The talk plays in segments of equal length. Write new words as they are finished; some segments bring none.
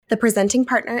The presenting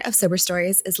partner of Sober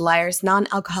Stories is Lyre's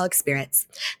non-alcoholic spirits.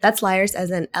 That's Lyre's as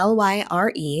in Lyre,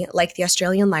 like the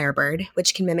Australian lyrebird,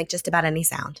 which can mimic just about any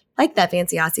sound. Like that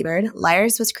fancy Aussie bird,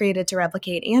 Lyre's was created to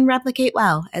replicate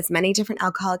well as many different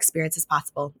alcoholic spirits as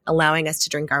possible, allowing us to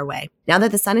drink our way. Now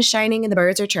that the sun is shining and the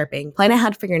birds are chirping, plan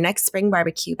ahead for your next spring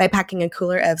barbecue by packing a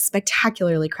cooler of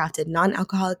spectacularly crafted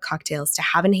non-alcoholic cocktails to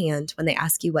have in hand when they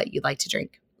ask you what you'd like to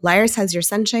drink. Lyre's has your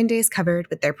sunshine days covered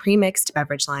with their pre-mixed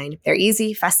beverage line. They're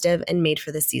easy, festive, and made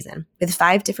for this season. With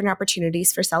 5 different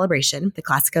opportunities for celebration, the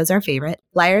Classico's our favorite,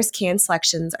 Lyre's canned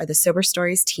selections are the Sober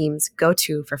Stories team's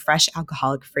go-to for fresh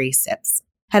alcoholic-free sips.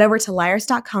 Head over to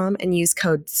lyres.com and use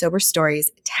code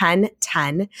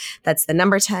SOBERSTORIES1010, that's the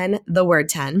number 10, the word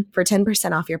 10, for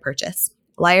 10% off your purchase.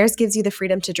 Lyre's gives you the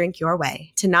freedom to drink your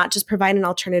way, to not just provide an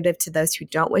alternative to those who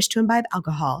don't wish to imbibe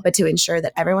alcohol, but to ensure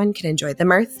that everyone can enjoy the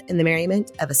mirth and the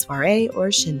merriment of a soiree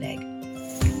or shindig.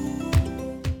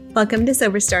 Welcome to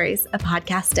Sober Stories, a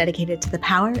podcast dedicated to the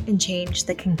power and change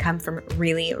that can come from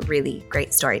really, really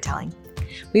great storytelling.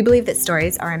 We believe that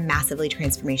stories are a massively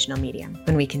transformational medium.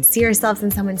 When we can see ourselves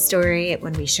in someone's story,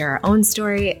 when we share our own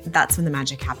story, that's when the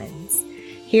magic happens.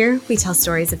 Here, we tell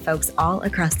stories of folks all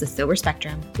across the sober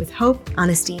spectrum with hope,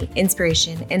 honesty,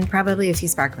 inspiration, and probably a few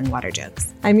sparkling water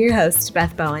jokes. I'm your host,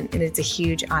 Beth Bowen, and it's a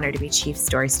huge honor to be Chief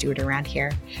Story Steward around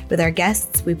here. With our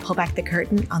guests, we pull back the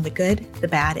curtain on the good, the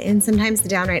bad, and sometimes the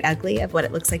downright ugly of what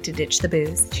it looks like to ditch the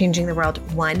booze, changing the world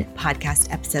one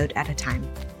podcast episode at a time.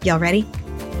 Y'all ready?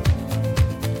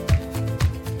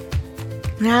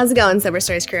 How's it going, Sober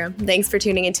Stories crew? Thanks for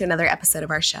tuning into another episode of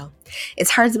our show.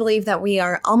 It's hard to believe that we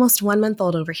are almost 1 month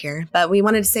old over here, but we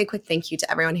wanted to say a quick thank you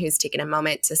to everyone who's taken a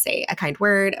moment to say a kind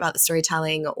word about the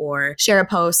storytelling or share a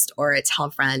post or tell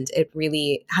a friend. It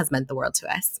really has meant the world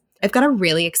to us. I've got a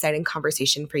really exciting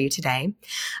conversation for you today.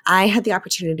 I had the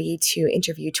opportunity to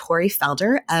interview Tori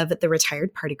Felder of the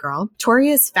Retired Party Girl.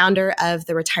 Tori is founder of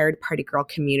the Retired Party Girl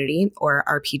community, or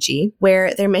RPG,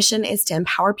 where their mission is to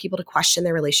empower people to question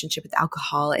their relationship with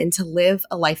alcohol and to live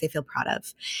a life they feel proud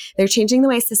of. They're changing the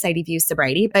way society views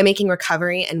sobriety by making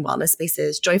recovery and wellness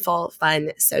spaces joyful,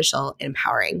 fun, social, and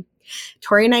empowering.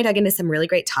 Tori and I dug into some really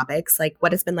great topics like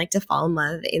what it's been like to fall in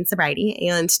love in sobriety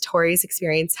and Tori's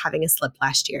experience having a slip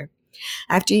last year.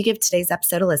 After you give today's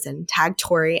episode a listen, tag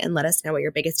Tori and let us know what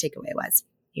your biggest takeaway was.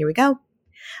 Here we go.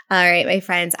 All right, my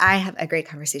friends, I have a great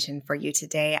conversation for you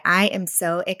today. I am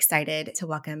so excited to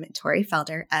welcome Tori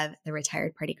Felder of the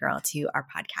Retired Party Girl to our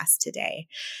podcast today.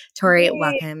 Tori,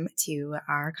 welcome to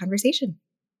our conversation.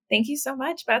 Thank you so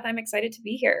much, Beth. I'm excited to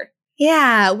be here.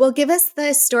 Yeah. Well, give us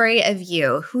the story of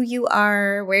you, who you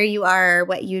are, where you are,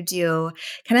 what you do,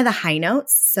 kind of the high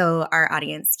notes so our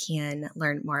audience can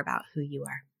learn more about who you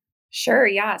are. Sure.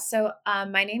 Yeah. So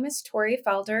my name is Tori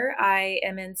Felder. I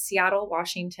am in Seattle,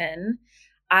 Washington.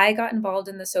 I got involved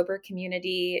in the sober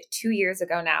community 2 years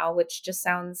ago now, which just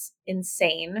sounds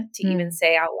insane to even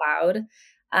say out loud.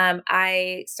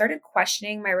 I started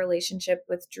questioning my relationship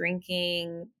with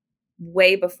drinking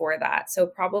way before that. So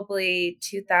probably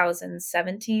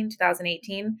 2017,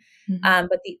 2018.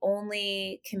 But the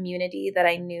only community that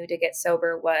I knew to get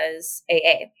sober was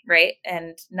AA, right?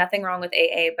 And nothing wrong with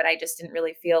AA, but I just didn't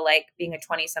really feel like being a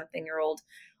 20-something-year-old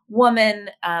woman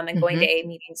and going to AA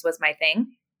meetings was my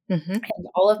thing. And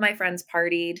all of my friends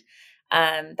partied.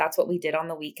 That's what we did on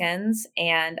the weekends.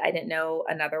 And I didn't know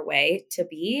another way to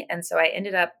be. And so I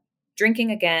ended up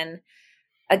drinking again,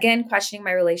 questioning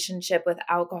my relationship with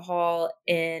alcohol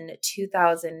in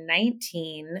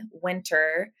 2019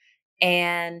 winter,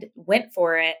 and went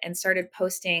for it and started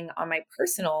posting on my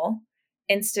personal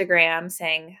Instagram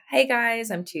saying, hey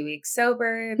guys, I'm 2 weeks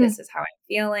sober. This is how I'm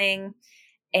feeling.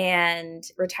 And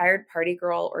Retired Party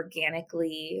Girl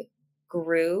organically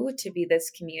grew to be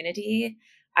this community.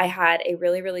 I had a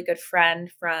really, really good friend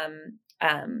from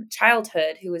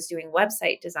childhood who was doing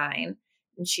website design.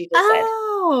 And she just said,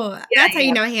 that's how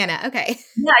you know Hannah. Okay.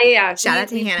 Yeah. Shout out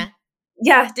to Hannah.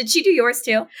 Yeah. Did she do yours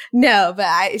too? No,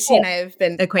 but she and I have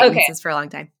been acquaintances for a long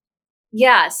time.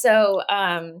 Yeah. So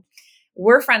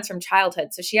we're friends from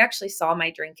childhood. So she actually saw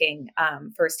my drinking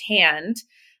firsthand.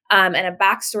 And a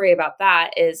backstory about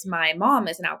that is my mom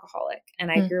is an alcoholic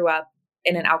and I grew up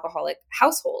in an alcoholic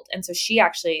household. And so she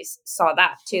actually saw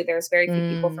that too. There's very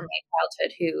few people from my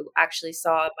childhood who actually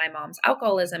saw my mom's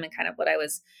alcoholism and kind of what I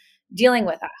was dealing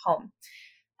with at home.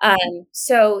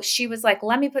 So she was like,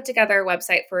 let me put together a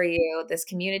website for you. This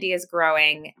community is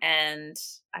growing. And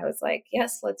I was like,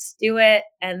 yes, let's do it.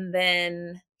 And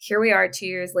then here we are 2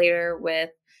 years later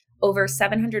with over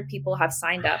 700 people have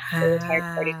signed up for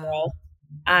Retired Party Girl.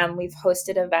 We've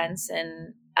hosted events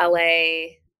in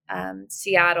LA,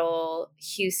 Seattle,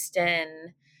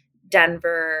 Houston,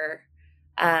 Denver,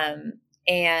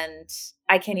 And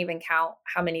I can't even count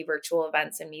how many virtual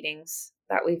events and meetings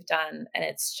that we've done. And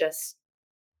it's just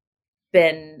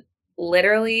been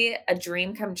literally a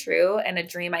dream come true, and a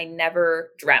dream I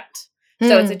never dreamt.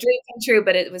 So it's a dream come true,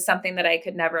 but it was something that I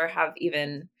could never have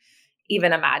even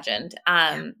imagined.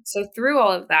 So through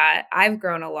all of that, I've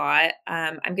grown a lot.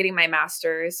 I'm getting my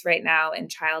master's right now in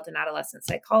child and adolescent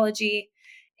psychology,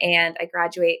 and I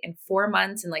graduate in 4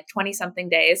 months, in like 20 something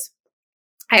days.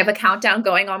 I have a countdown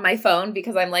going on my phone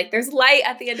because I'm like, there's light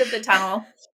at the end of the tunnel.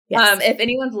 Yes. If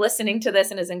anyone's listening to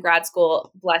this and is in grad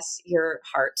school, bless your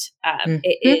heart.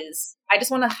 It is, I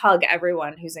just want to hug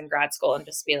everyone who's in grad school and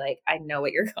just be like, I know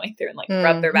what you're going through, and like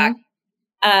rub their back.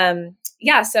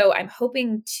 Yeah, so I'm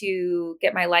hoping to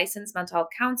get my licensed mental health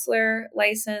counselor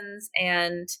license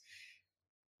and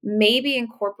maybe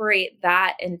incorporate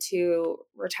that into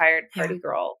Retired Party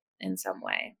Girl in some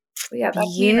way. But yeah,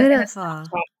 that's me in a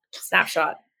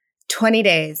snapshot. 20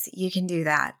 days, you can do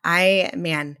that.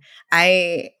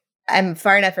 I'm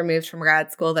far enough removed from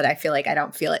grad school that I feel like I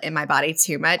don't feel it in my body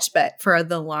too much. But for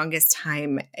the longest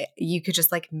time, you could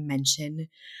just like mention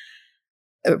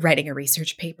writing a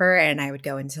research paper and I would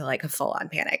go into like a full on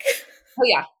panic. Oh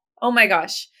yeah. Oh my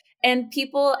gosh. And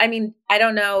people, I mean, I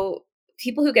don't know,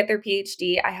 people who get their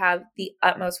PhD, I have the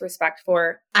utmost respect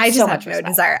for. I just have no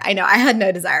desire. I know I had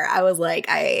no desire. I was like,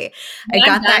 I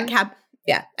got that cap.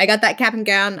 Yeah, I got that cap and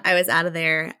gown. I was out of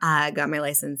there, got my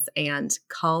license, and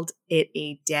called it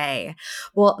a day.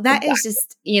 Well, that is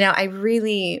just, I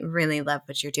really, really love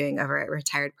what you're doing over at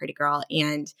Retired Pretty Girl,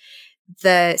 and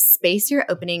the space you're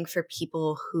opening for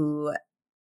people who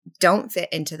don't fit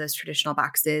into those traditional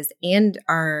boxes and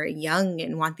are young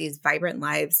and want these vibrant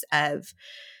lives of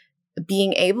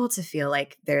being able to feel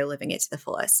like they're living it to the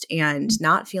fullest and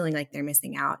not feeling like they're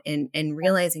missing out, and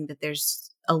realizing that there's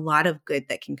a lot of good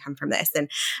that can come from this. And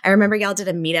I remember y'all did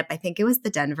a meetup. I think it was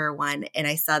the Denver one. And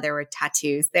I saw there were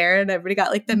tattoos there and everybody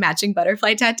got like the matching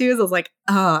butterfly tattoos. I was like,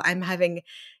 oh, I'm having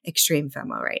extreme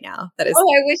FOMO right now. That is I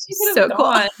wish you could have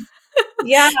gone.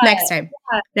 Yeah.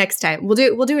 Next time we'll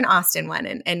do an Austin one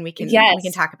and we can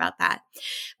talk about that.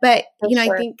 But I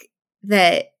think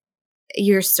that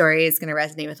your story is going to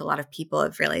resonate with a lot of people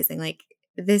of realizing like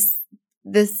this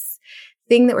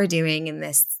thing that we're doing and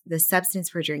the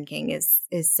substance we're drinking is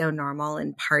so normal,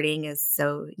 and partying is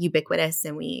so ubiquitous,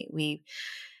 and we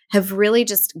have really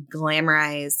just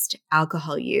glamorized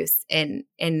alcohol use. And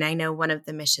I know one of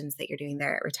the missions that you're doing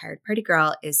there at Retired Party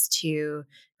Girl is to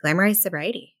glamorize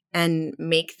sobriety and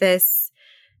make this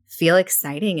feel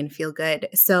exciting and feel good.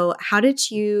 So how did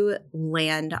you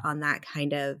land on that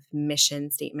kind of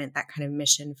mission statement, that kind of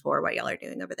mission for what y'all are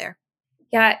doing over there?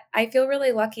 Yeah, I feel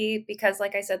really lucky because,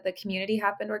 like I said, the community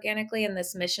happened organically, and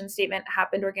this mission statement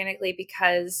happened organically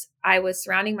because I was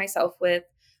surrounding myself with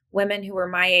women who were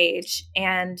my age,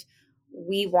 and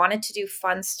we wanted to do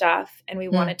fun stuff, and we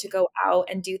wanted to go out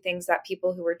and do things that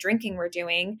people who were drinking were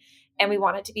doing. And we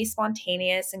wanted to be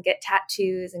spontaneous and get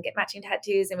tattoos and get matching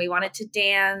tattoos. And we wanted to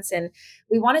dance, and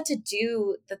we wanted to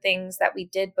do the things that we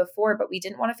did before, but we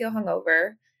didn't want to feel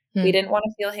hungover. We didn't want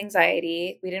to feel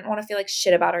anxiety. We didn't want to feel like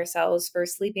shit about ourselves for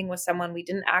sleeping with someone we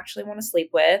didn't actually want to sleep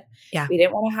with. Yeah. We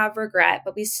didn't want to have regret,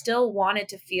 but we still wanted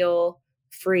to feel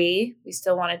free. We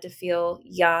still wanted to feel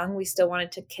young. We still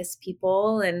wanted to kiss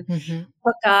people and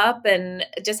hook up and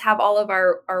just have all of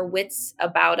our wits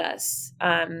about us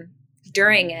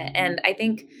during it. And I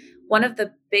think one of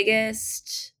the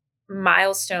biggest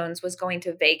milestones was going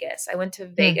to Vegas. I went to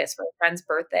Vegas for a friend's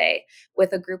birthday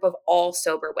with a group of all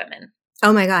sober women.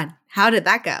 Oh my God. How did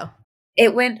that go?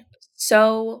 It went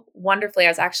so wonderfully. I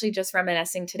was actually just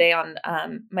reminiscing today on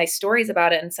my stories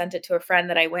about it and sent it to a friend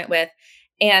that I went with.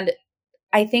 And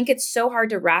I think it's so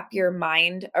hard to wrap your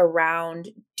mind around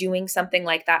doing something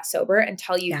like that sober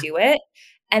until you do it.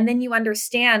 And then you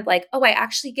understand like, oh, I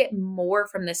actually get more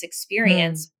from this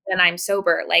experience when I'm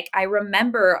sober. Like I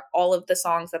remember all of the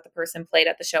songs that the person played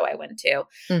at the show I went to.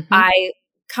 I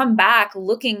come back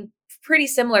looking pretty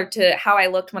similar to how I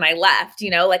looked when I left,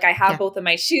 like I have both of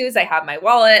my shoes, I have my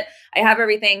wallet, I have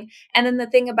everything. And then the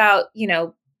thing about,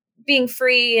 being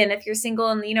free, and if you're single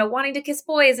and, wanting to kiss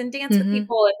boys and dance with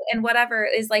people and whatever,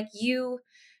 is like,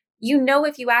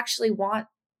 if you actually want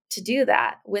to do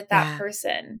that with that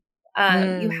person,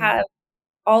 you have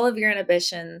all of your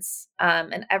inhibitions,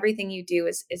 and everything you do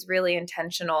is really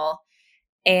intentional.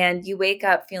 And you wake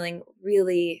up feeling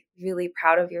really, really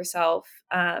proud of yourself.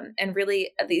 And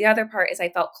really, the other part is I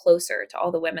felt closer to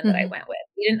all the women that I went with.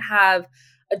 We didn't have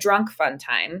a drunk fun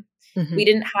time. We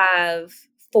didn't have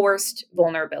forced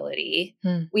vulnerability.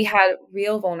 We had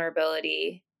real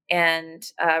vulnerability and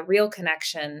real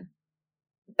connection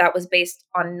that was based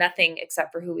on nothing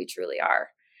except for who we truly are.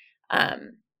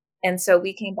 Um, and so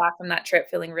we came back from that trip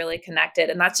feeling really connected.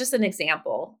 And that's just an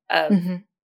example of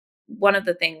one of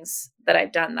the things that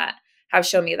I've done that have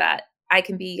shown me that I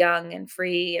can be young and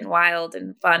free and wild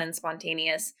and fun and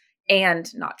spontaneous and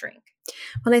not drink.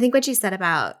 Well, I think what you said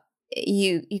about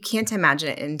you can't imagine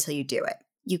it until you do it.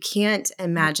 You can't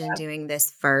imagine doing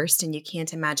this first, and you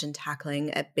can't imagine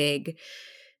tackling a big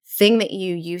thing that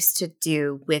you used to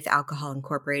do with alcohol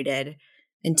incorporated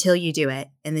until you do it.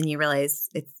 And then you realize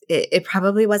it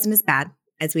probably wasn't as bad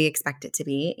as we expect it to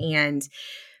be. And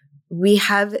we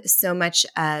have so much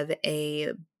of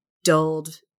a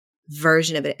dulled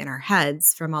version of it in our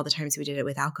heads from all the times we did it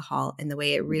with alcohol and the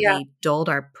way it really dulled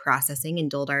our processing and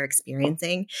dulled our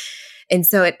experiencing. And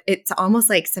so it's almost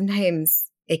like sometimes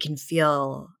it can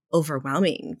feel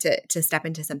overwhelming to step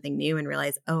into something new and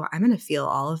realize, oh, I'm going to feel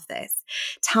all of this.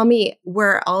 Tell me,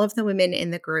 were all of the women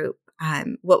in the group,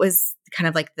 what was kind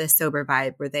of like the sober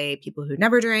vibe? Were they people who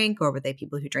never drank, or were they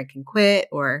people who drank and quit,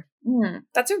 or?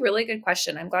 That's a really good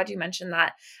question. I'm glad you mentioned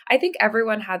that. I think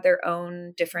everyone had their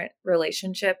own different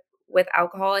relationship with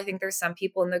alcohol. I think there's some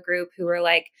people in the group who were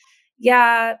like,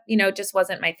 yeah, it just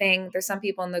wasn't my thing. There's some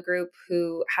people in the group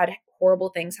who had horrible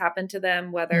things happen to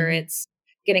them, whether it's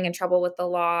getting in trouble with the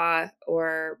law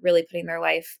or really putting their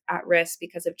life at risk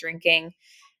because of drinking.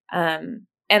 And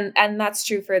that's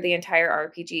true for the entire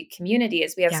RPG community.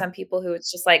 Is we have some people who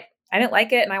it's just like, I didn't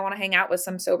like it and I want to hang out with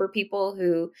some sober people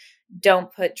who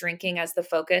don't put drinking as the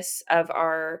focus of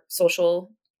our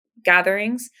social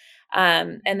gatherings.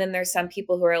 And then there's some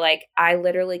people who are like, I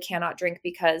literally cannot drink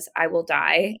because I will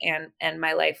die and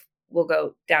my life will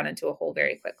go down into a hole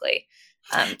very quickly.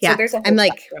 So there's a whole I'm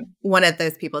like spectrum. one of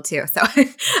those people too. So,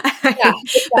 Exactly.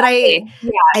 but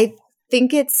I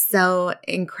think it's so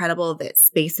incredible that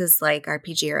spaces like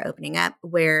RPG are opening up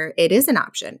where it is an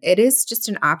option. It is just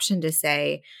an option to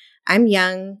say, I'm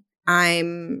young,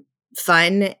 I'm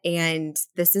fun, and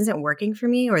this isn't working for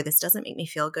me, or this doesn't make me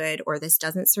feel good, or this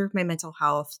doesn't serve my mental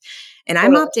health. And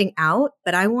I'm opting out,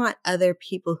 but I want other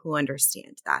people who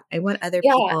understand that. I want other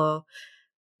people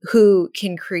who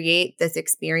can create this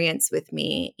experience with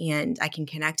me and I can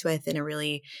connect with in a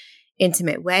really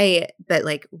intimate way. But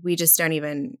like, we just don't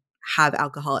even have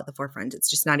alcohol at the forefront. It's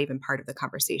just not even part of the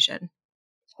conversation.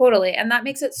 Totally. And that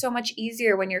makes it so much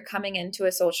easier when you're coming into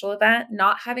a social event,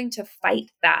 not having to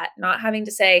fight that, not having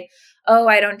to say, oh,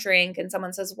 I don't drink. And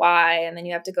someone says, why? And then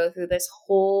you have to go through this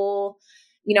whole,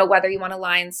 whether you want to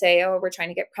lie and say, oh, we're trying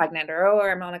to get pregnant, or, oh,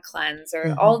 I'm on a cleanse,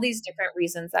 or all these different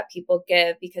reasons that people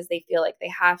give because they feel like they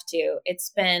have to.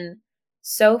 It's been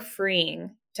so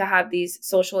freeing to have these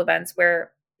social events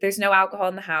where there's no alcohol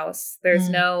in the house. There's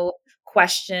no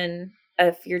question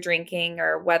if you're drinking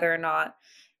or whether or not,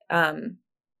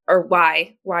 or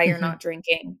why you're not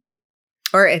drinking.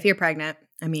 Or if you're pregnant.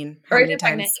 I mean, how many times?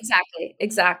 Pregnant.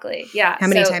 Exactly. Yeah. How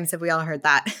many times have we all heard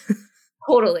that?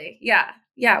 Totally. Yeah.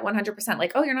 100%.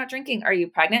 Like, oh, you're not drinking. Are you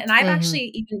pregnant? And I've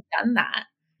actually even done that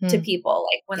to people,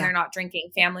 like when they're not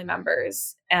drinking, family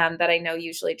members that I know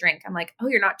usually drink. I'm like, oh,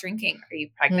 you're not drinking. Are you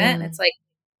pregnant? And it's like,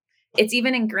 it's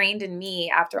even ingrained in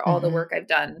me after all the work I've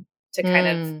done to kind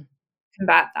of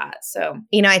combat that. So,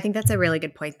 I think that's a really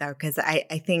good point though, because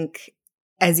I think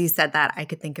as you said that, I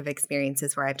could think of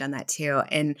experiences where I've done that too.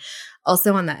 And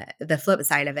also on the flip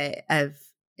side of it, of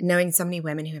knowing so many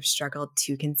women who have struggled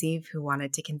to conceive, who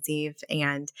wanted to conceive,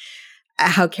 and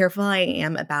how careful I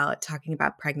am about talking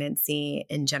about pregnancy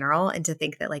in general, and to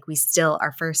think that like we still,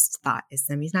 our first thought is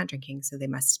somebody's not drinking, so they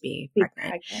must be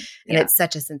pregnant. And it's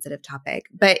such a sensitive topic.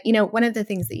 But, one of the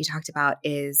things that you talked about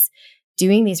is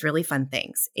doing these really fun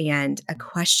things. And a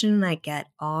question I get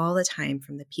all the time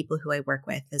from the people who I work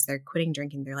with as they're quitting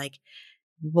drinking, they're like,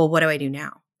 well, what do I do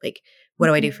now? Like, what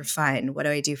do I do for fun? What do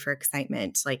I do for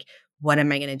excitement? Like, what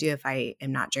am I going to do if I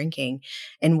am not drinking?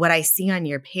 And what I see on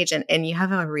your page, and you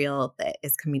have a reel that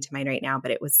is coming to mind right now,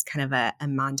 but it was kind of a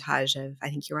montage of, I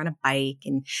think you were on a bike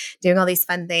and doing all these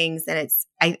fun things. And it's,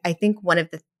 I think one of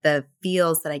the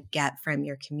feels that I get from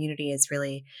your community is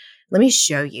really, let me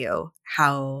show you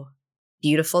how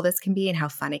beautiful this can be and how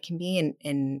fun it can be,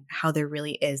 and how there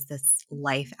really is this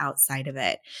life outside of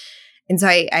it. And so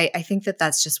I think that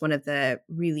that's just one of the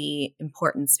really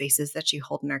important spaces that you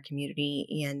hold in our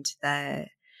community, and that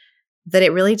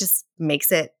it really just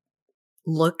makes it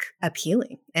look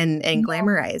appealing and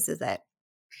glamorizes it.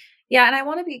 Yeah. And I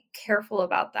want to be careful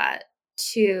about that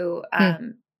too,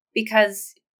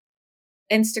 because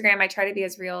Instagram, I try to be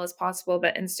as real as possible,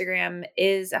 but Instagram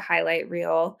is a highlight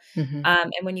reel.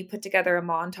 And when you put together a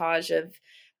montage of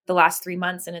the last 3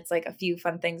 months and it's like a few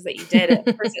fun things that you did. Of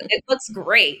course, it looks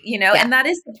great, Yeah. and that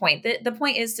is the point. The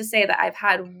point is to say that I've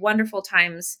had wonderful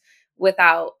times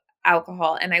without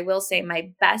alcohol. And I will say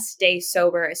my best day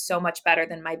sober is so much better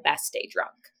than my best day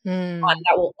drunk.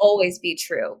 That will always be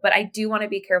true. But I do want to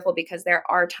be careful because there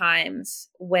are times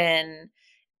when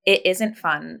it isn't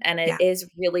fun and it Yeah. is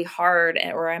really hard,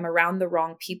 or I'm around the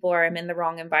wrong people or I'm in the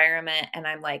wrong environment and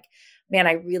I'm like, man,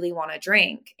 I really want to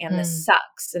drink and this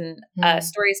sucks. And a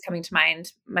story is coming to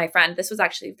mind. My friend, this was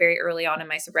actually very early on in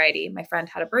my sobriety. My friend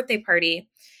had a birthday party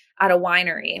at a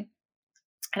winery.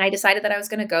 And I decided that I was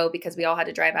going to go because we all had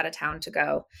to drive out of town to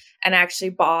go. And I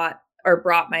actually brought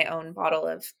my own bottle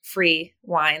of free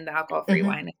wine, the alcohol-free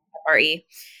wine, FRE.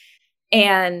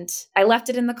 And I left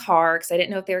it in the car because I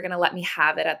didn't know if they were going to let me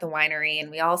have it at the winery. And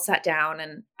we all sat down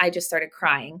and I just started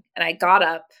crying. And I got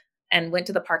up and went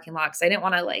to the parking lot because I didn't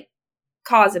want to like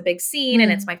cause a big scene.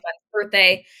 And it's my friend's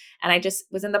birthday. And I just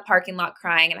was in the parking lot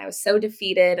crying and I was so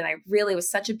defeated. And it was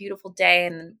such a beautiful day.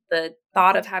 And the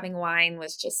thought of having wine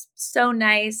was just so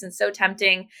nice and so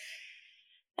tempting.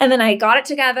 And then I got it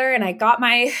together and I got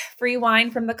my free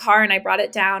wine from the car and I brought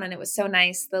it down and it was so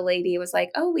nice. The lady was like,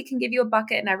 "Oh, we can give you a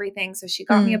bucket and everything." So she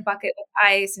got me a bucket with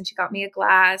ice and she got me a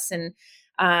glass. And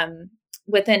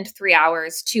within 3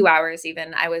 hours, 2 hours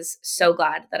even, I was so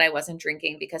glad that I wasn't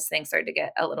drinking because things started to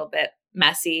get a little bit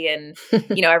messy and,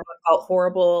 everyone felt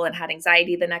horrible and had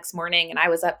anxiety the next morning. And I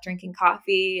was up drinking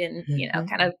coffee and,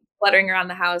 kind of fluttering around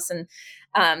the house. And,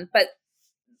 but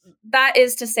that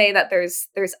is to say that there's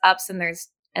ups and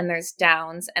there's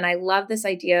downs. And I love this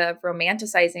idea of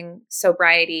romanticizing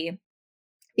sobriety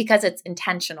because it's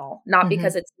intentional, not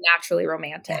because it's naturally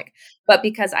romantic, but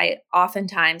because I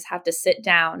oftentimes have to sit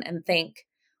down and think,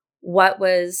 what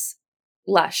was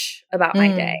lush about my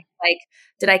day? Like,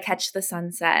 did I catch the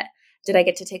sunset? Did I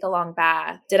get to take a long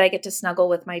bath? Did I get to snuggle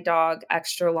with my dog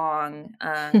extra long?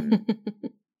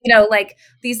 Like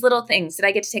these little things. Did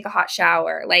I get to take a hot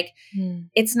shower? Like,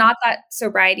 it's not that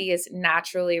sobriety is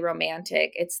naturally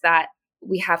romantic. It's that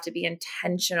we have to be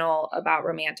intentional about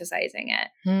romanticizing it.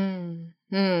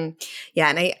 Yeah.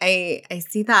 And I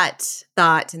see that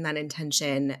thought and that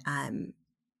intention.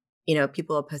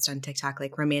 People will post on TikTok,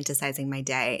 like romanticizing my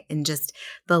day and just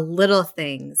the little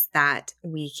things that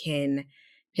we can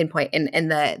pinpoint.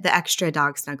 And the extra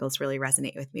dog snuggles really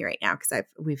resonate with me right now because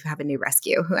we have a new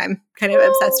rescue who I'm kind of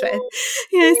obsessed with.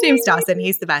 Yeah, his name's Dawson.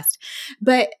 He's the best.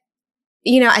 But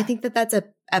I think that that's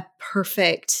a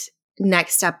perfect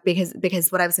next step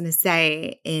because what I was going to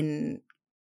say in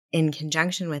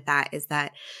conjunction with that is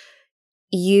that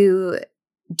you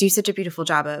do such a beautiful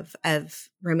job of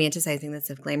romanticizing this,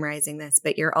 of glamorizing this,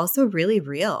 but you're also really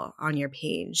real on your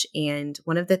page. And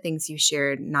one of the things you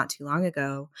shared not too long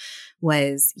ago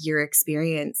was your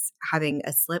experience having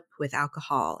a slip with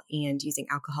alcohol and using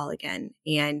alcohol again.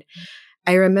 And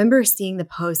I remember seeing the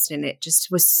post and it just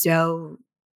was so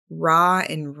raw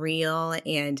and real.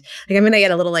 And like, I'm going to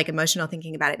get a little like emotional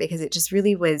thinking about it because it just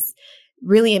really was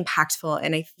really impactful.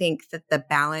 And I think that the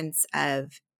balance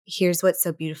of here's what's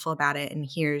so beautiful about it and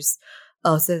here's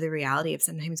also the reality of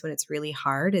sometimes when it's really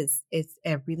hard is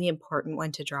a really important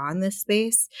one to draw in this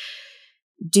space.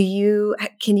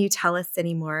 Can you tell us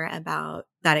any more about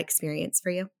that experience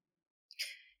for you?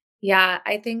 Yeah,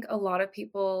 I think a lot of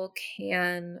people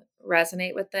can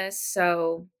resonate with this.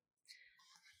 So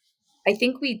I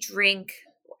think we drink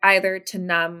either to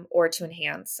numb or to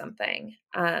enhance something.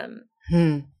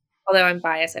 Although I'm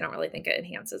biased, I don't really think it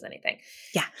enhances anything.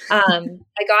 Yeah.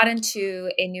 I got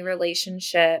into a new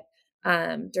relationship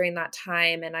during that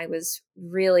time, and I was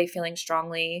really feeling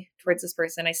strongly towards this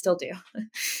person. I still do.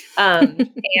 And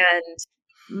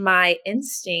my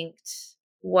instinct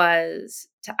was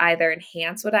to either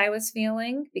enhance what I was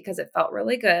feeling because it felt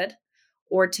really good,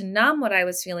 or to numb what I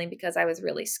was feeling because I was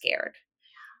really scared.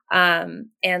 And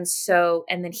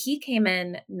then he came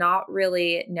in not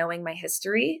really knowing my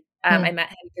history. I met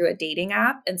him through a dating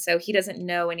app. And so he doesn't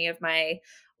know any of my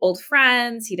old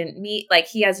friends. He didn't meet, like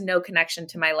he has no connection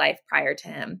to my life prior to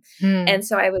him. And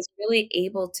so I was really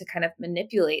able to kind of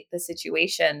manipulate the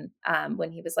situation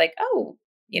when he was like, "Oh,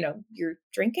 you're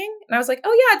drinking?" And I was like,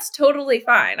 "Oh yeah, it's totally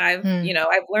fine. I've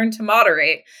learned to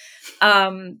moderate."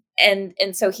 And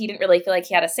so he didn't really feel like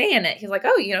he had a say in it. He was like,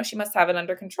 "Oh, she must have it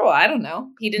under control." I don't know.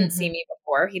 He didn't see me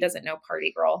before. He doesn't know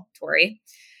party girl Tori.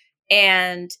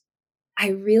 And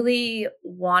I really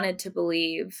wanted to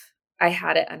believe I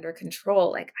had it under control.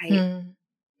 Like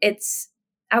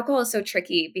alcohol is so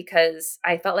tricky because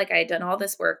I felt like I had done all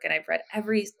this work and I've read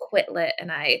every quitlet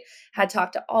and I had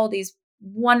talked to all these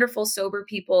wonderful sober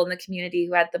people in the community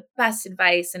who had the best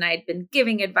advice. And I had been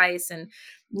giving advice and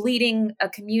leading a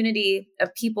community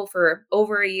of people for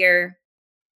over a year.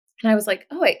 And I was like,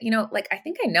 oh, like, I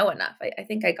think I know enough. I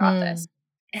think I got Mm. this.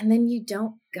 And then you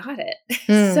don't got it.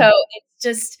 Mm. So it's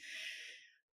just,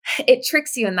 it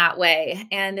tricks you in that way.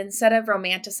 And instead of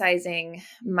romanticizing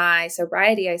my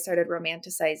sobriety, I started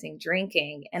romanticizing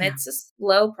drinking. And Yeah. it's a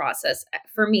slow process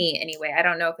for me anyway. I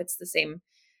don't know if it's the same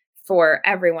for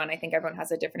everyone. I think everyone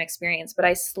has a different experience, but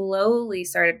I slowly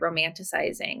started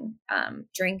romanticizing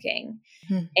drinking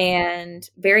Mhm. and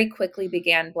very quickly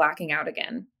began blacking out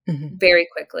again, Mhm. very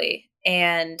quickly,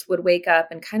 and would wake up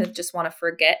and kind of just want to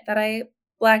forget that I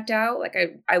blacked out. Like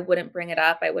I wouldn't bring it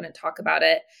up. I wouldn't talk about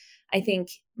it. I think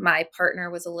my partner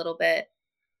was a little bit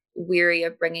weary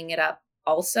of bringing it up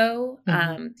also.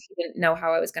 Mhm. He didn't know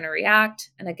how I was going to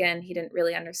react. And again, he didn't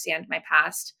really understand my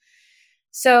past.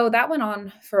 So that went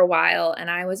on for a while,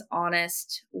 and I was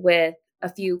honest with a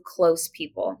few close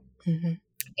people. Mhm.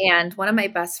 And one of my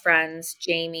best friends,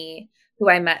 Jamie, who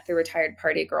I met through Retired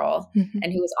Party Girl, Mhm.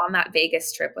 and who was on that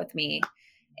Vegas trip with me,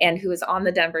 and who was on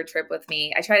the Denver trip with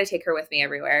me. I try to take her with me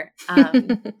everywhere.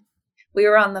 We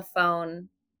were on the phone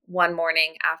one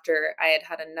morning after I had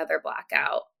had another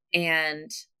blackout, and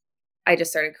I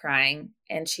just started crying.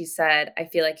 And she said, I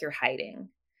feel like you're hiding.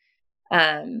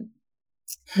 Um,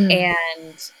 Hmm.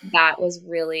 and that was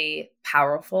really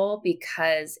powerful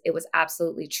because it was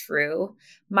absolutely true.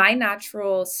 My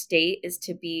natural state is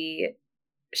to be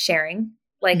sharing.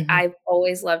 Like Mhm. I've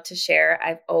always loved to share.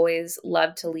 I've always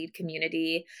loved to lead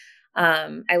community.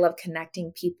 I love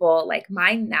connecting people. Like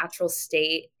my natural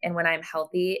state, and when I'm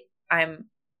healthy, I'm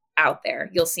out there.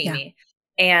 You'll see Yeah. me.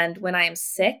 And when I'm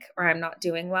sick or I'm not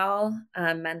doing well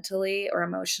mentally or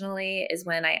emotionally is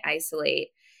when I isolate.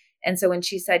 And so when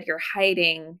she said you're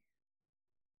hiding,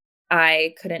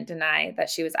 I couldn't deny that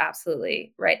she was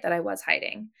absolutely right, that I was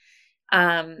hiding.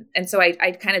 And so I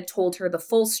kind of told her the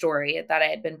full story that I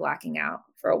had been blacking out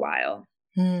for a while.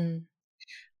 Mm.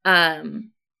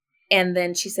 Um, and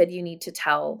then she said, you need to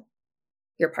tell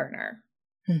your partner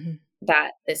Mhm.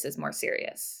 that this is more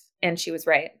serious. And she was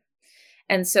right.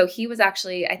 And so he was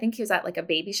actually, I think he was at like a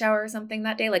baby shower or something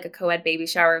that day, like a co-ed baby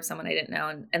shower of someone I didn't know.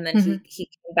 And then Mhm. he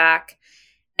came back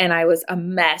and I was a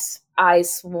mess,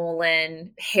 eyes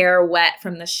swollen, hair wet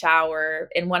from the shower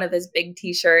in one of his big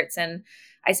t-shirts. And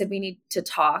I said, we need to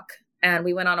talk. And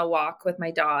we went on a walk with my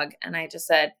dog. And I just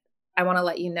said, I want to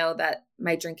let you know that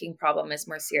my drinking problem is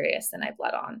more serious than I've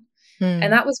let on. And Mm.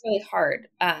 that was really hard.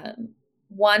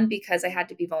 One, because I had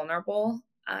to be vulnerable.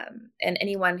 And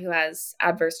anyone who has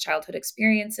adverse childhood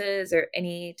experiences or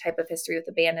any type of history with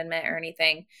abandonment or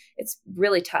anything, it's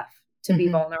really tough to be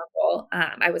Mhm. vulnerable.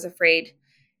 I was afraid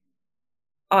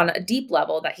on a deep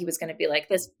level that he was going to be like,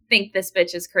 this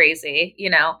bitch is crazy, you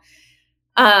know?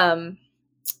 Um,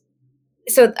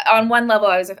 so on one level,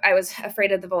 I was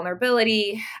afraid of the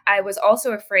vulnerability. I was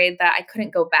also afraid that I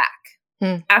couldn't go back.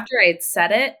 Mm. After I had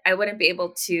said it, I wouldn't be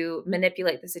able to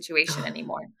manipulate the situation Oh,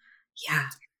 anymore. yeah.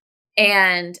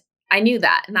 And I knew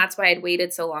that. And that's why I'd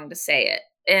waited so long to say it.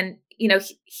 And,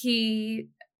 he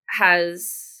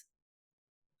has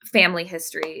family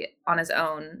history on his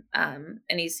own. And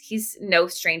he's no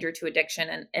stranger to addiction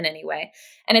in any way.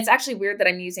 And it's actually weird that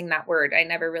I'm using that word. I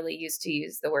never really used to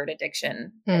use the word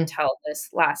addiction Mm. until this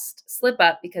last slip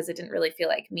up because it didn't really feel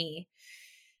like me.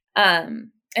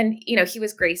 And he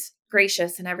was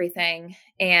gracious and everything.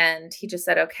 And he just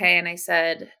said, okay. And I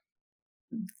said,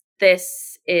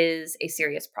 this is a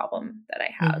serious problem that I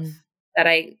have Mhm. that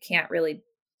I can't really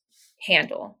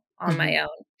handle on Mhm. my own.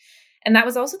 And that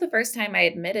was also the first time I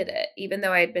admitted it. Even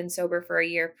though I had been sober for a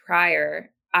year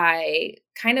prior, I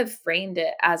kind of framed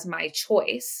it as my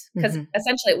choice because Mhm.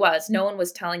 essentially it was. No one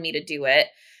was telling me to do it.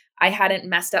 I hadn't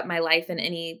messed up my life in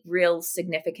any real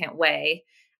significant way.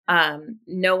 I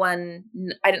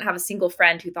didn't have a single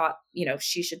friend who thought,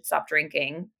 she should stop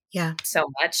drinking Yeah.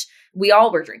 so much. We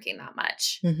all were drinking that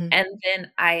much. Mhm. And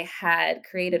then I had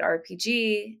created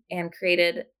RPG and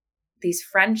created these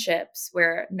friendships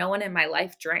where no one in my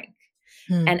life drank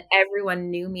Mm. and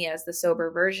everyone knew me as the sober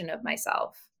version of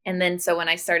myself. And then so when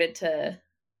I started to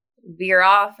veer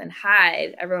off and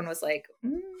hide, everyone was like,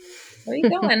 where are you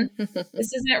going?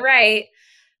 This isn't right.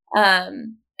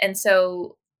 And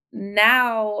so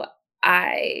now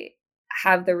I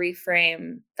have the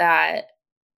reframe that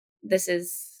this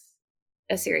is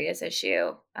a serious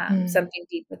issue, Mm. something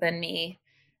deep within me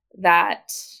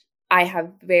that I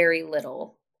have very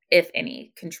little, if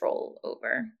any, control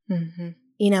over. Mhm.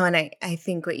 And I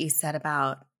think what you said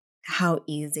about how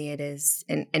easy it is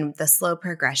and the slow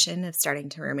progression of starting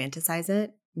to romanticize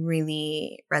it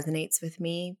really resonates with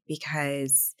me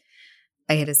because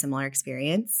I had a similar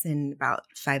experience in about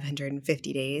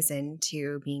 550 days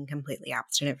into being completely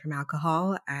abstinent from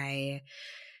alcohol. I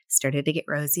started to get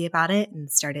rosy about it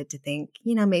and started to think,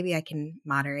 maybe I can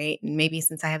moderate. And maybe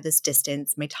since I have this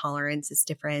distance, my tolerance is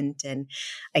different and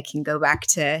I can go back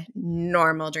to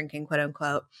normal drinking, quote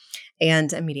unquote.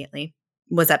 And immediately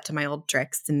was up to my old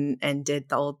tricks and did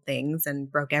the old things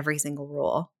and broke every single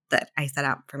rule that I set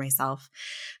out for myself.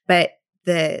 But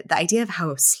the idea of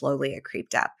how slowly it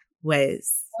creeped up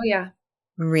was Oh, yeah.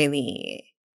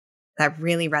 that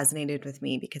really resonated with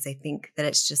me, because I think that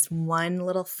it's just one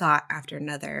little thought after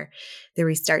another that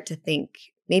we start to think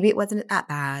maybe it wasn't that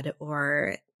bad,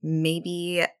 or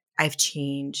maybe I've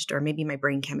changed, or maybe my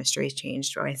brain chemistry has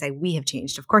changed. Or I say we have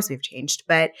changed. Of course we've changed,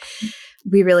 but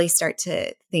we really start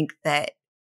to think that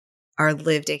our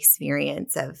lived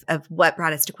experience of what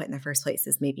brought us to quit in the first place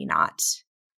is maybe not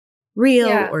real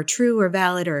Yeah. or true or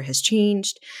valid or has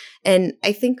changed. And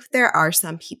I think there are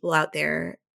some people out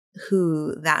there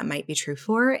who that might be true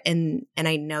for. And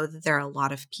I know that there are a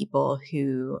lot of people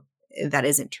who that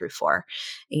isn't true for.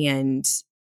 And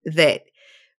that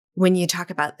when you talk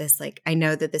about this, like, I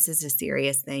know that this is a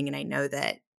serious thing, and I know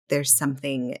that there's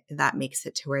something that makes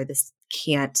it to where this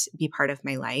can't be part of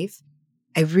my life.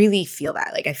 I really feel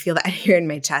that. Like, I feel that here in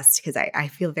my chest, because I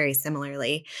feel very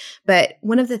similarly. But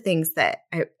one of the things that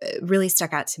really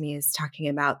stuck out to me is talking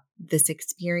about this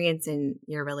experience in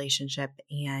your relationship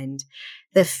and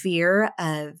the fear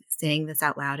of saying this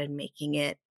out loud and making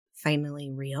it finally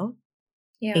real,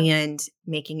 Yeah. and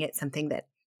making it something that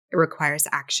requires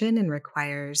action and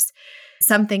requires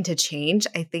something to change.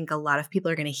 I think a lot of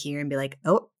people are going to hear and be like,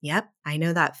 oh, yep, I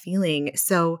know that feeling.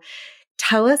 So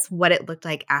tell us what it looked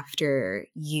like after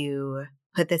you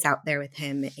put this out there with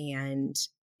him and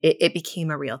it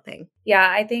became a real thing. Yeah.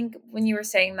 I think when you were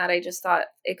saying that, I just thought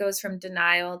it goes from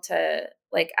denial to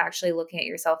like actually looking at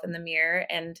yourself in the mirror.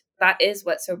 And that is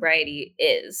what sobriety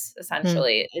is,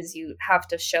 essentially, is you have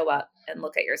to show up and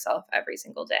look at yourself every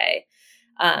single day.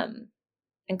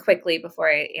 And quickly,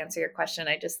 before I answer your question,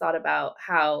 I just thought about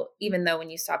how, even though when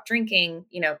you stop drinking,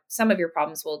 some of your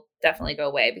problems will definitely go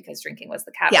away because drinking was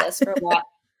the Yeah. catalyst for a lot.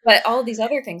 But all of these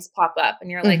other things pop up and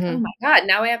you're like, oh my God,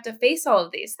 now I have to face all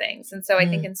of these things. And so I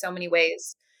think in so many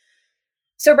ways,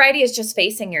 sobriety is just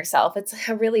facing yourself. It's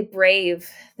a really brave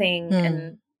thing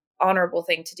and honorable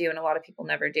thing to do. And a lot of people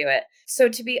never do it. So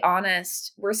to be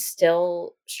honest, we're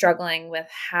still struggling with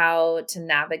how to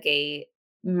navigate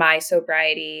my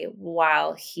sobriety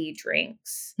while he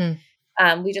drinks.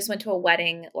 We just went to a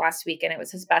wedding last week, and it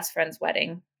was his best friend's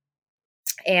wedding.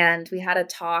 And we had a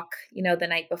talk, the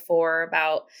night before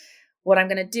about what I'm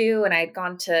going to do. And I had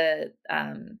gone to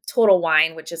Total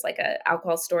Wine, which is like a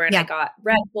alcohol store. And I got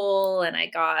Red Bull and I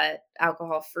got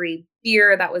alcohol-free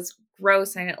beer. That was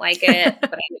gross. I didn't like it,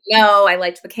 but I didn't know. I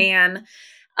liked the can.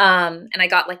 And I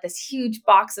got like this huge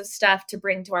box of stuff to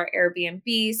bring to our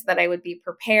Airbnb so that I would be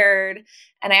prepared.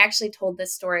 And I actually told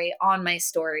this story on my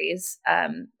stories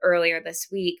earlier this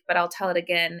week, but I'll tell it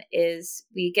again. Is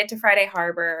we get to Friday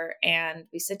Harbor and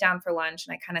we sit down for lunch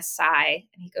and I kind of sigh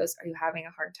and he goes, "Are you having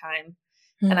a hard time?"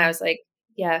 And I was like,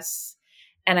 "Yes."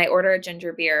 And I order a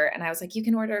ginger beer and I was like, "You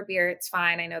can order a beer. It's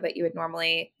fine. I know that you would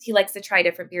normally," he likes to try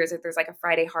different beers. If there's like a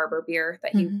Friday Harbor beer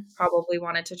that he probably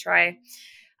wanted to try.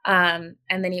 And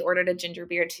then he ordered a ginger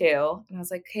beer too. And I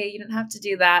was like, "Hey, you didn't have to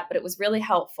do that," but it was really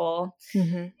helpful.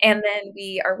 And then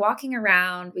we are walking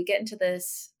around, we get into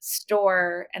this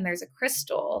store and there's a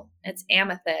crystal. It's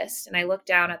amethyst. And I look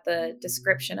down at the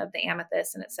description of the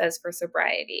amethyst and it says for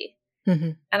sobriety.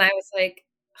 And I was like,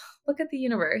 look at the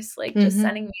universe, like just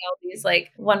sending me all these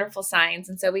like wonderful signs.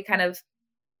 And so we kind of,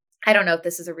 I don't know if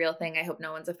this is a real thing. I hope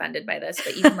no one's offended by this,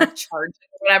 but you can like charge it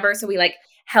or whatever. So we like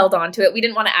held on to it. We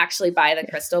didn't want to actually buy the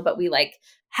crystal, but we like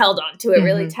held on to it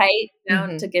really tight,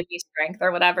 to give me strength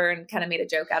or whatever, and kind of made a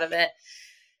joke out of it.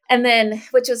 And then,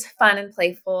 which was fun and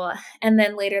playful. And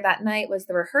then later that night was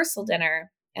the rehearsal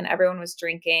dinner and everyone was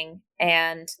drinking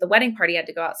and the wedding party had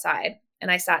to go outside.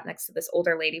 And I sat next to this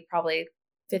older lady, probably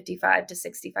 55 to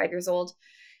 65 years old.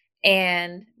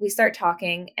 And we start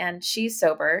talking and she's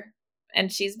sober. And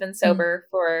she's been sober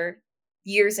for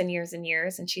years and years and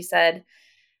years. And she said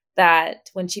that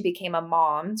when she became a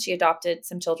mom, she adopted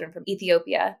some children from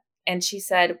Ethiopia. And she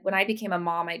said, when I became a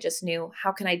mom, I just knew,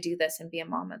 how can I do this and be a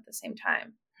mom at the same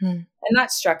time? And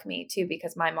that struck me too,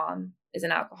 because my mom is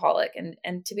an alcoholic.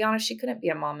 And to be honest, she couldn't be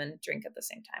a mom and drink at the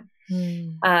same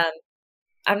time.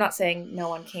 I'm not saying no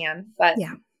one can, but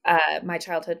my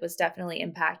childhood was definitely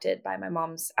impacted by my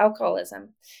mom's alcoholism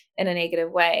in a negative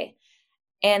way.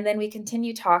 And then we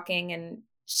continue talking and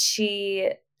she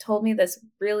told me this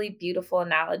really beautiful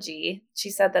analogy. She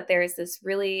said that there is this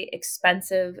really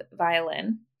expensive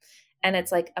violin and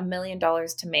it's like $1 million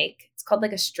to make. It's called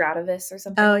like a Stradivis or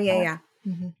something Oh, like yeah, that. yeah.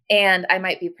 Mm-hmm. And I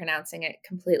might be pronouncing it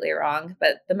completely wrong,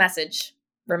 but the message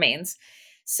remains.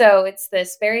 So it's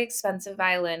this very expensive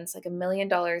violin. It's like $1 million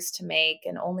to make,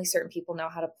 and only certain people know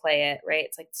how to play it, right?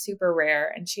 It's like super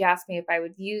rare. And she asked me if I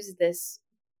would use this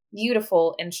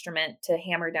beautiful instrument to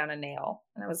hammer down a nail.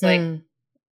 And I was like,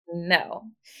 no.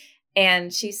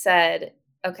 And she said,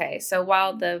 okay, so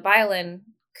while the violin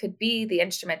could be the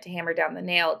instrument to hammer down the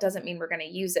nail, it doesn't mean we're going to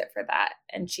use it for that.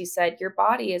 And she said, your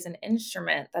body is an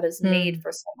instrument that is made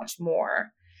for so much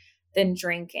more than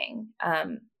drinking.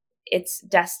 It's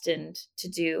destined to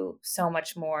do so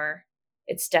much more.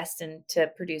 It's destined to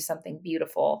produce something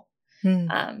beautiful.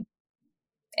 And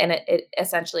it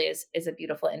essentially is a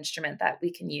beautiful instrument that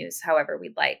we can use however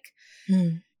we'd like.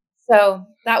 So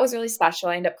that was really special.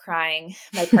 I ended up crying.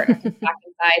 My partner came back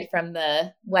inside from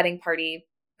the wedding party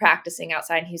practicing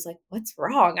outside, and he's like, what's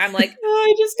wrong? I'm like, oh,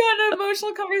 I just got an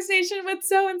emotional conversation with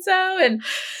so-and-so. And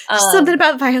something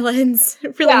about violins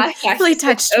really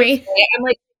touched me. Okay. I'm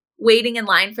like waiting in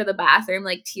line for the bathroom,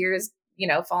 like tears,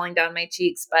 falling down my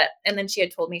cheeks. And then she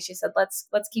had told me, she said, let's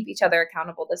keep each other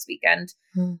accountable this weekend.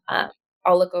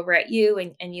 I'll look over at you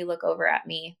and you look over at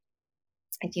me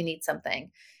if you need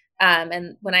something.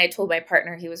 And when I told my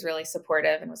partner, he was really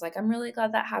supportive and was like, I'm really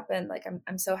glad that happened. Like,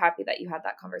 I'm so happy that you had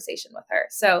that conversation with her.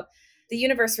 So the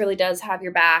universe really does have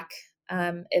your back.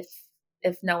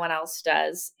 If no one else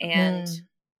does. And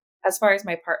as far as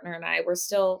my partner and I, we're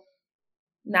still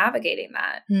navigating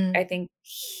that. I think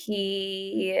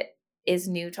he is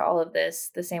new to all of this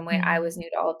the same way I was new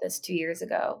to all of this 2 years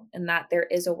ago, and that there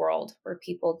is a world where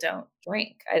people don't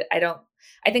drink.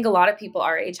 I think a lot of people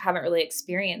our age haven't really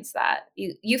experienced that.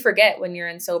 You forget when you're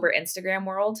in sober Instagram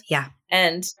world. Yeah.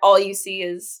 And all you see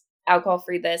is alcohol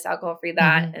free this, alcohol free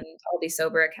that, and all these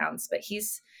sober accounts. But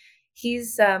he's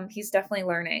definitely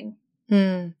learning.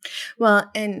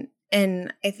 Well, and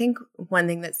I think one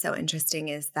thing that's so interesting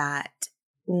is that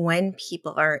when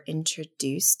people are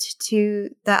introduced to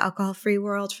the alcohol-free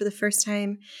world for the first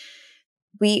time,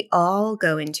 we all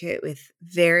go into it with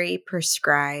very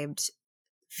prescribed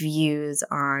views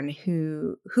on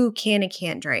who can and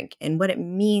can't drink and what it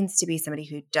means to be somebody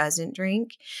who doesn't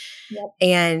drink. Yep.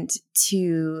 And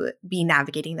to be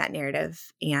navigating that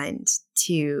narrative and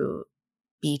to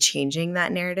be changing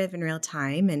that narrative in real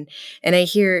time. And I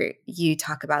hear you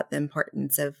talk about the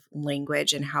importance of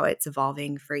language and how it's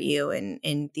evolving for you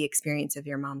and the experience of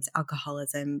your mom's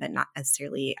alcoholism, but not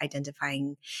necessarily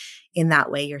identifying in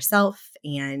that way yourself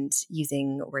and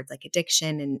using words like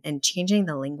addiction and changing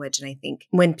the language. And I think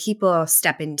when people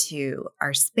step into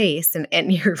our space,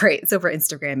 and you're right, so for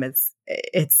Instagram,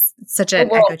 it's such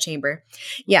an echo chamber.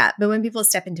 Yeah. But when people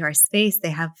step into our space,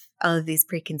 they have all of these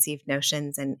preconceived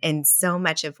notions. And so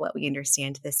much of what we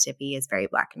understand this to be is very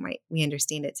black and white. We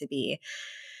understand it to be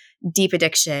deep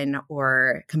addiction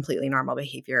or completely normal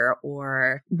behavior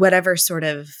or whatever sort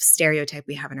of stereotype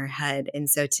we have in our head. And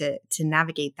so to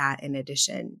navigate that in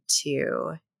addition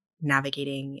to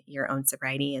navigating your own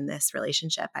sobriety in this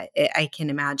relationship, I can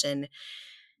imagine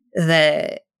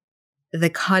the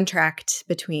contract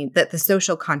between the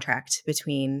social contract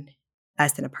between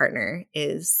us and a partner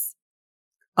is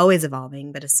always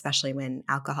evolving, but especially when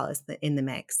alcohol is in the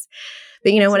mix.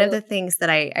 But, one of the things that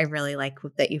I really like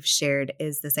that you've shared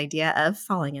is this idea of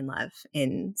falling in love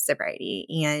in sobriety.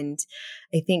 And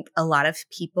I think a lot of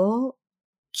people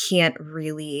can't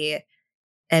really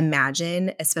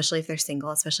imagine, especially if they're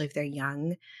single, especially if they're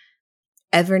young,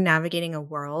 ever navigating a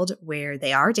world where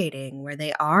they are dating, where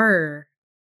they are,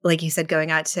 like you said,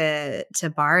 going out to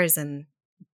bars and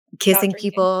kissing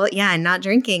people. Yeah. And not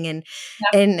drinking.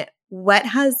 And what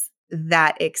has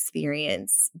that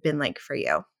experience been like for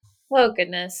you? Oh,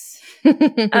 goodness.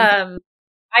 I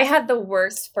had the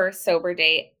worst first sober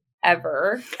date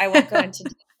ever. I won't go into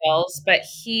details, but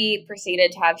he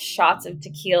proceeded to have shots of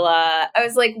tequila. I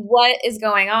was like, what is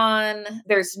going on?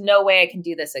 There's no way I can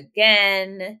do this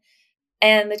again.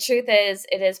 And the truth is,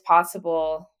 it is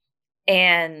possible.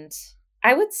 And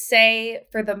I would say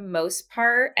for the most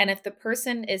part, and if the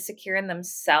person is secure in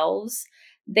themselves,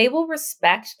 they will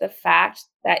respect the fact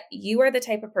that you are the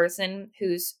type of person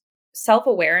who's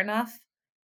self-aware enough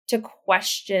to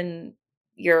question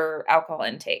your alcohol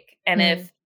intake. And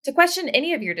if to question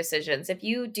any of your decisions, if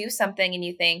you do something and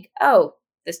you think, oh,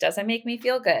 this doesn't make me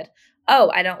feel good.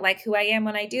 Oh, I don't like who I am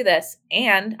when I do this,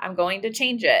 and I'm going to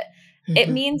change it. It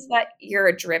means that you're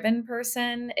a driven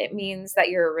person. It means that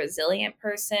you're a resilient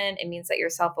person. It means that you're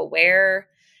self-aware.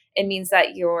 It means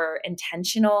that you're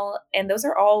intentional. And those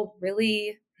are all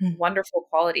really wonderful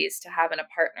qualities to have in a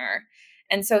partner.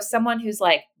 And so someone who's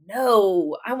like,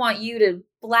 no, I want you to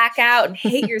black out and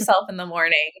hate yourself in the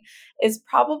morning is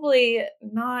probably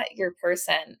not your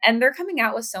person. And they're coming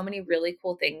out with so many really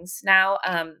cool things now.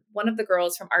 One of the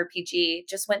girls from RPG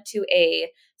just went to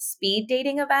a speed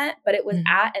dating event, but it was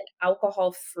at an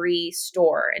alcohol-free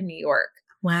store in New York.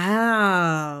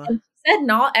 Wow. And she said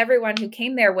not everyone who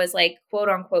came there was like, quote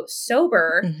unquote,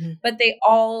 sober, but they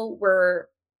all were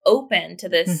open to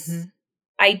this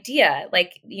idea.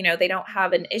 Like, you know, they don't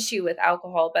have an issue with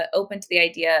alcohol, but open to the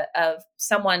idea of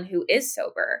someone who is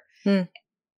sober.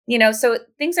 You know, so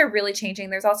things are really changing.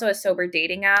 There's also a sober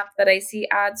dating app that I see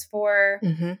ads for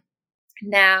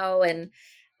now. And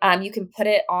you can put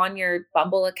it on your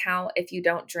Bumble account if you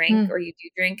don't drink or you do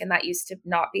drink. And that used to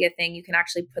not be a thing. You can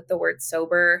actually put the word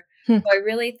sober. So I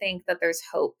really think that there's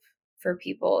hope for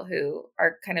people who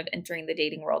are kind of entering the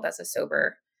dating world as a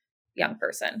sober young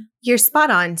person. You're spot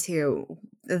on too,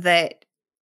 that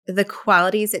the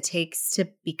qualities it takes to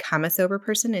become a sober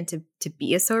person and to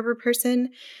be a sober person,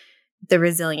 the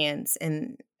resilience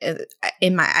and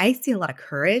I see a lot of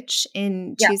courage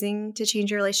in choosing to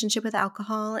change your relationship with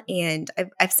alcohol. And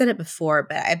I've said it before,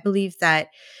 but I believe that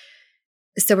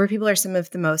sober people are some of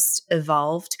the most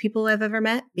evolved people I've ever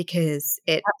met, because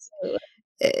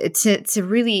to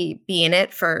really be in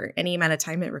it for any amount of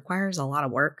time, it requires a lot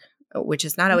of work, which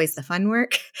is not always the fun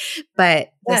work,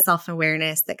 but the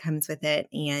self-awareness that comes with it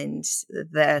and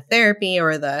the therapy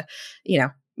or the, you know,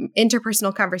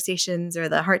 interpersonal conversations or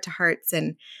the heart-to-hearts.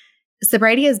 And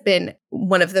sobriety has been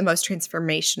one of the most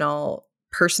transformational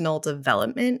personal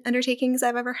development undertakings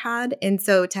I've ever had. And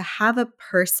so to have a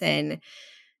person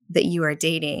that you are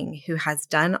dating who has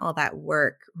done all that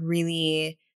work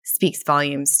really speaks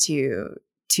volumes to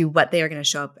what they are going to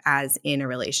show up as in a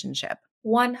relationship.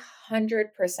 100%.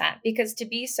 Because to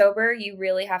be sober, you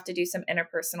really have to do some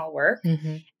interpersonal work.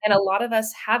 And a lot of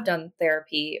us have done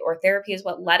therapy, or therapy is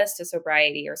what led us to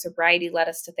sobriety, or sobriety led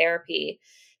us to therapy.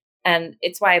 And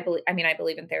it's why I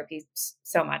believe in therapy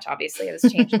so much. Obviously, it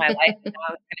has changed my life, and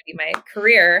now it's going to be my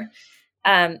career.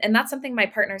 And that's something my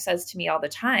partner says to me all the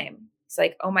time. It's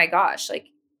like, oh my gosh, like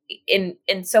in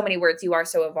so many words, you are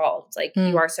so evolved. Like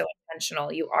you are so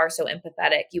intentional. You are so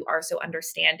empathetic. You are so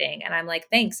understanding. And I'm like,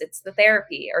 thanks. It's the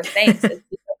therapy, or thanks. It's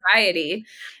the sobriety,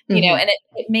 you know, and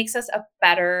it makes us a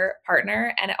better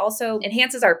partner. And it also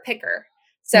enhances our picker.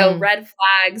 So red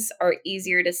flags are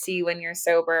easier to see when you're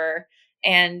sober,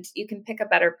 and you can pick a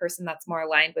better person that's more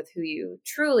aligned with who you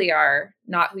truly are,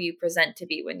 not who you present to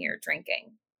be when you're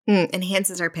drinking.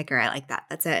 Enhances our picker. I like that.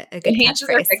 That's a good Enhances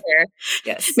our catchphrase. picker.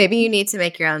 Yes. Maybe you need to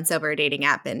make your own sober dating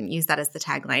app and use that as the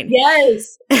tagline.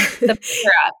 Yes. The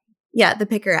picker app. Yeah, the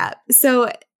picker app. So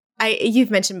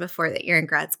you've mentioned before that you're in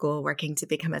grad school working to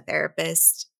become a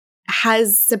therapist.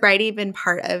 Has sobriety been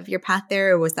part of your path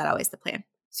there, or was that always the plan?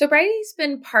 Sobriety's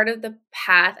been part of the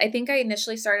path. I think I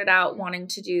initially started out wanting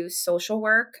to do social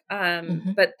work,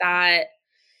 but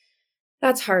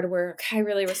that's hard work. I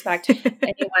really respect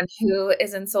anyone who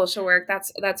is in social work.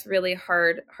 That's really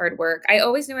hard work. I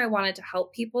always knew I wanted to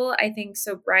help people. I think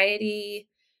sobriety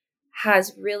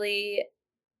has really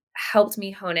helped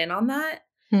me hone in on that.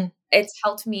 It's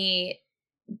helped me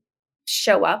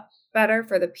show up better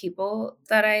for the people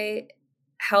that I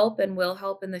help and will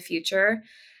help in the future.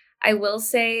 I will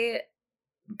say,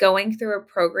 going through a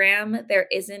program, there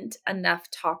isn't enough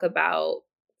talk about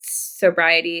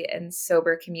sobriety and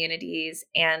sober communities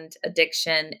and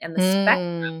addiction and the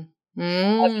spectrum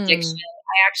of addiction.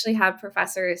 I actually have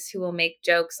professors who will make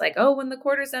jokes like, oh, when the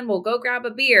quarter's end, we'll go grab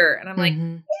a beer. And I'm like,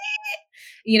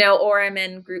 you know, or I'm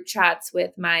in group chats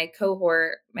with my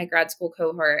cohort, my grad school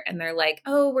cohort, and they're like,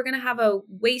 oh, we're going to have a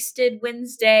wasted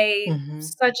Wednesday,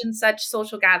 such and such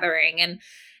social gathering. And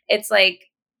it's like,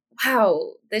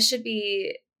 wow, this should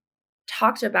be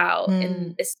talked about,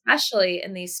 in especially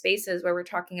in these spaces where we're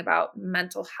talking about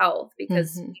mental health,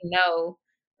 because we know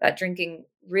that drinking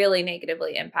really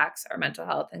negatively impacts our mental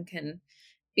health and can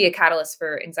be a catalyst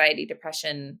for anxiety,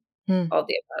 depression, all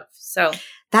the above. So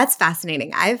that's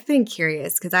fascinating. I've been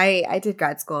curious because I did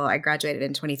grad school. I graduated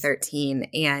in 2013,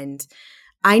 and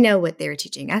I know what they were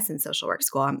teaching us in social work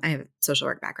school. I have a social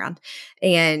work background,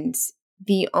 and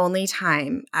the only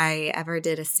time I ever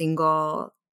did a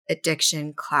single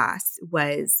addiction class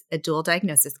was a dual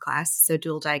diagnosis class. So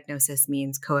dual diagnosis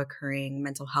means co-occurring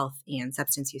mental health and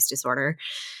substance use disorder.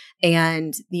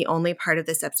 And the only part of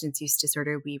the substance use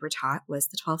disorder we were taught was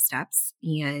the 12 steps.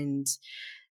 And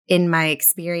in my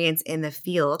experience in the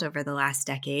field over the last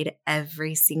decade,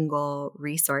 every single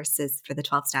resource is for the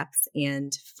 12 steps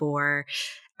and for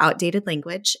outdated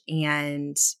language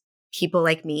and people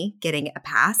like me getting a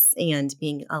pass and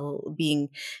being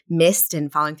missed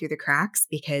and falling through the cracks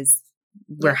because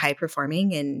we're high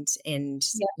performing and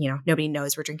nobody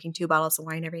knows we're drinking 2 bottles of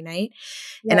wine every night.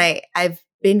 And I've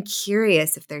been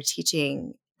curious if they're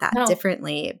teaching that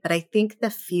differently, but I think the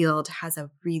field has a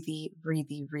really,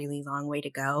 really, really long way to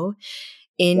go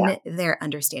in their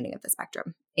understanding of the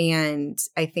spectrum. And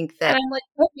I think that— And I'm like,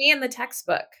 put me in the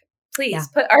textbook. Please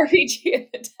put RPG in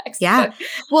the textbook. Yeah.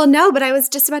 Well, no, but I was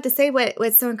just about to say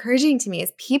what's so encouraging to me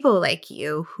is people like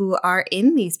you who are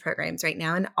in these programs right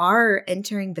now and are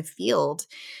entering the field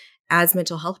as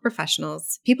mental health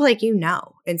professionals. People like you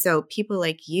know. And so people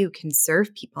like you can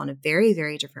serve people in a very,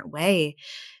 very different way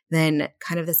than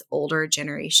kind of this older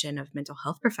generation of mental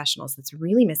health professionals that's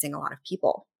really missing a lot of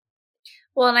people.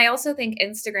 Well, and I also think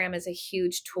Instagram is a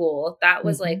huge tool. That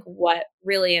was like what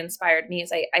really inspired me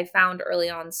is I found early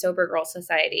on Sober Girl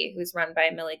Society, who's run by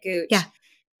Millie Gooch. Yeah.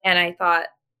 And I thought,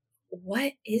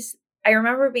 I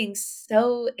remember being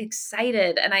so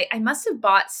excited, and I must have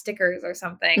bought stickers or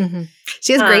something. Mm-hmm.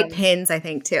 She has great pins, I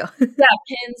think, too.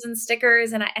 Pins and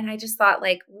stickers. And I just thought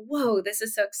like, whoa, this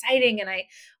is so exciting. And I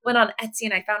went on Etsy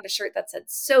and I found a shirt that said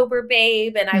Sober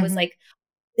Babe. And I was like,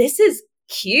 this is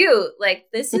cute. Like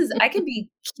I can be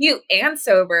cute and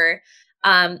sober.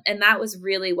 And that was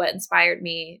really what inspired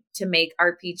me to make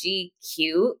RPG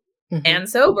cute and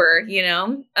sober,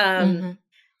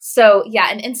 So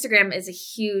and Instagram is a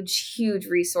huge, huge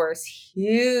resource,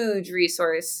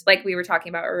 like we were talking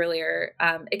about earlier.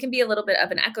 It can be a little bit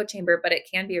of an echo chamber, but it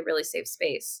can be a really safe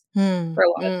space for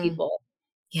a lot of people.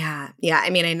 Yeah. Yeah. I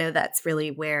mean, I know that's really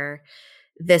where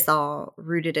this all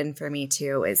rooted in for me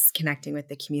too, is connecting with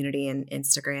the community and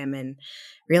Instagram and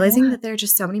realizing that there are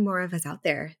just so many more of us out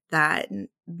there than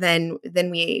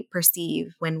we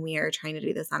perceive when we are trying to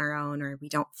do this on our own, or we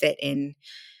don't fit in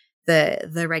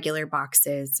the regular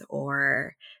boxes,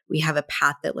 or we have a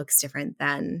path that looks different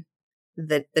than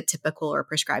the typical or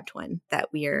prescribed one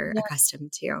that we are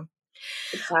accustomed to.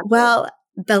 Exactly. Well,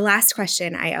 the last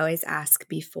question I always ask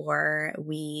before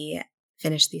we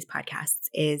finish these podcasts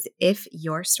is, if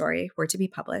your story were to be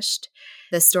published,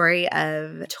 the story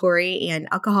of Tori and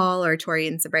alcohol or Tori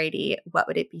and sobriety, what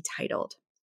would it be titled?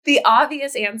 The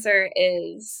obvious answer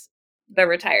is The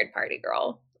Retired Party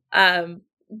Girl.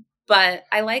 But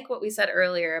I like what we said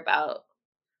earlier about,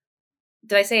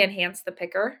 did I say enhance the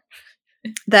picker?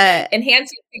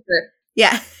 Enhance your picker.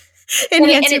 Yeah.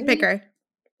 Enhance your picker.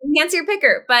 Enhance your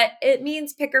picker. But it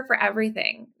means picker for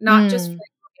everything, not just for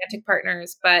romantic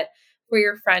partners, but for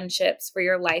your friendships, for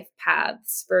your life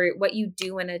paths, for what you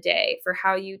do in a day, for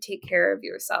how you take care of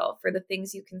yourself, for the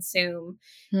things you consume,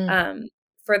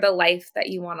 for the life that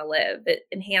you want to live. It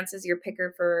enhances your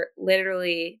picker for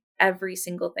literally every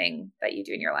single thing that you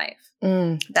do in your life.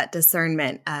 That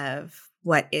discernment of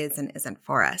what is and isn't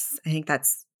for us. I think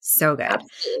that's so good.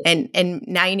 Absolutely. And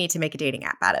now you need to make a dating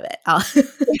app out of it. I'll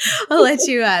let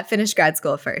you finish grad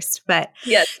school first, but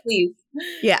yes, please.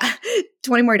 Yeah.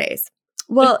 20 more days.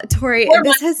 Well, Tori,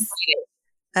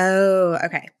 oh,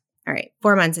 okay. All right.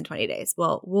 4 months and 20 days.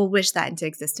 Well, we'll wish that into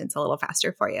existence a little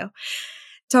faster for you.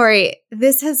 Tori,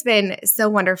 this has been so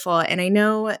wonderful. And I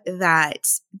know that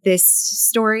this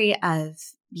story of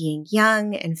being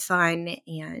young and fun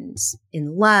and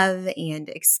in love and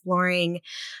exploring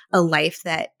a life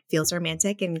that feels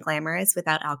romantic and glamorous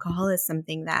without alcohol is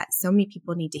something that so many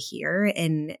people need to hear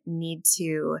and need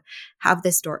to have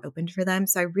this door opened for them.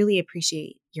 So I really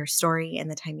appreciate your story and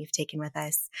the time you've taken with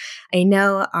us. I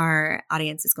know our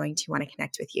audience is going to want to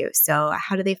connect with you. So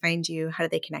how do they find you? How do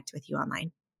they connect with you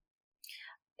online?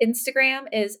 Instagram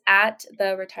is at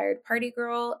The Retired Party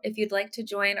Girl. If you'd like to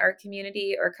join our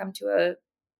community or come to a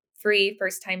free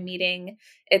first-time meeting,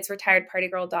 it's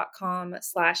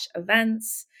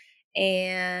retiredpartygirl.com/events.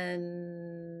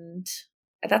 And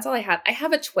that's all I have. I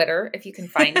have a Twitter, if you can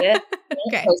find it. I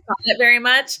don't post on it very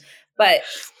much, but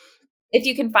if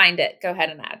you can find it, go ahead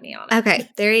and add me on it. Okay.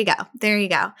 There you go. There you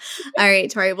go. All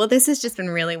right, Tori. Well, this has just been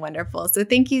really wonderful. So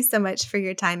thank you so much for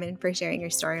your time and for sharing your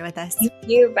story with us. Thank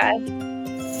you, Beth.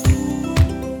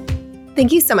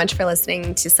 Thank you so much for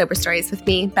listening to Sober Stories with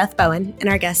me, Beth Bowen, and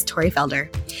our guest, Tori Felder.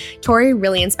 Tori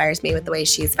really inspires me with the way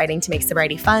she's fighting to make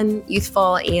sobriety fun,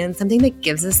 youthful, and something that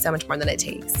gives us so much more than it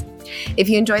takes. If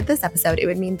you enjoyed this episode, it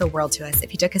would mean the world to us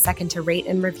if you took a second to rate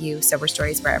and review Sober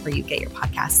Stories wherever you get your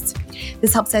podcasts.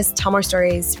 This helps us tell more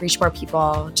stories, reach more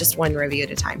people, just one review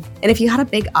at a time. And if you had a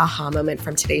big aha moment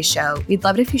from today's show, we'd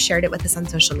love it if you shared it with us on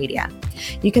social media.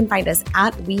 You can find us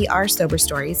at We Are Sober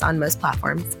Stories on most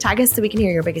platforms. Tag us so we can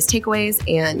hear your biggest takeaways,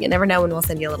 and you never know when we'll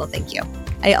send you a little thank you.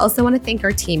 I also want to thank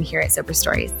our team here at Sober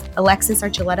Stories. Alexis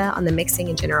Archuleta on the mixing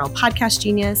and general podcast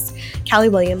genius. Callie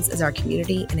Williams is our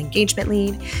community and engagement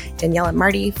lead. Daniela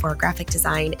Marty for graphic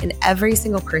design, and every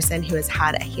single person who has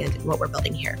had a hand in what we're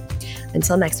building here.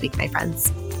 Until next week, my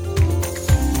friends.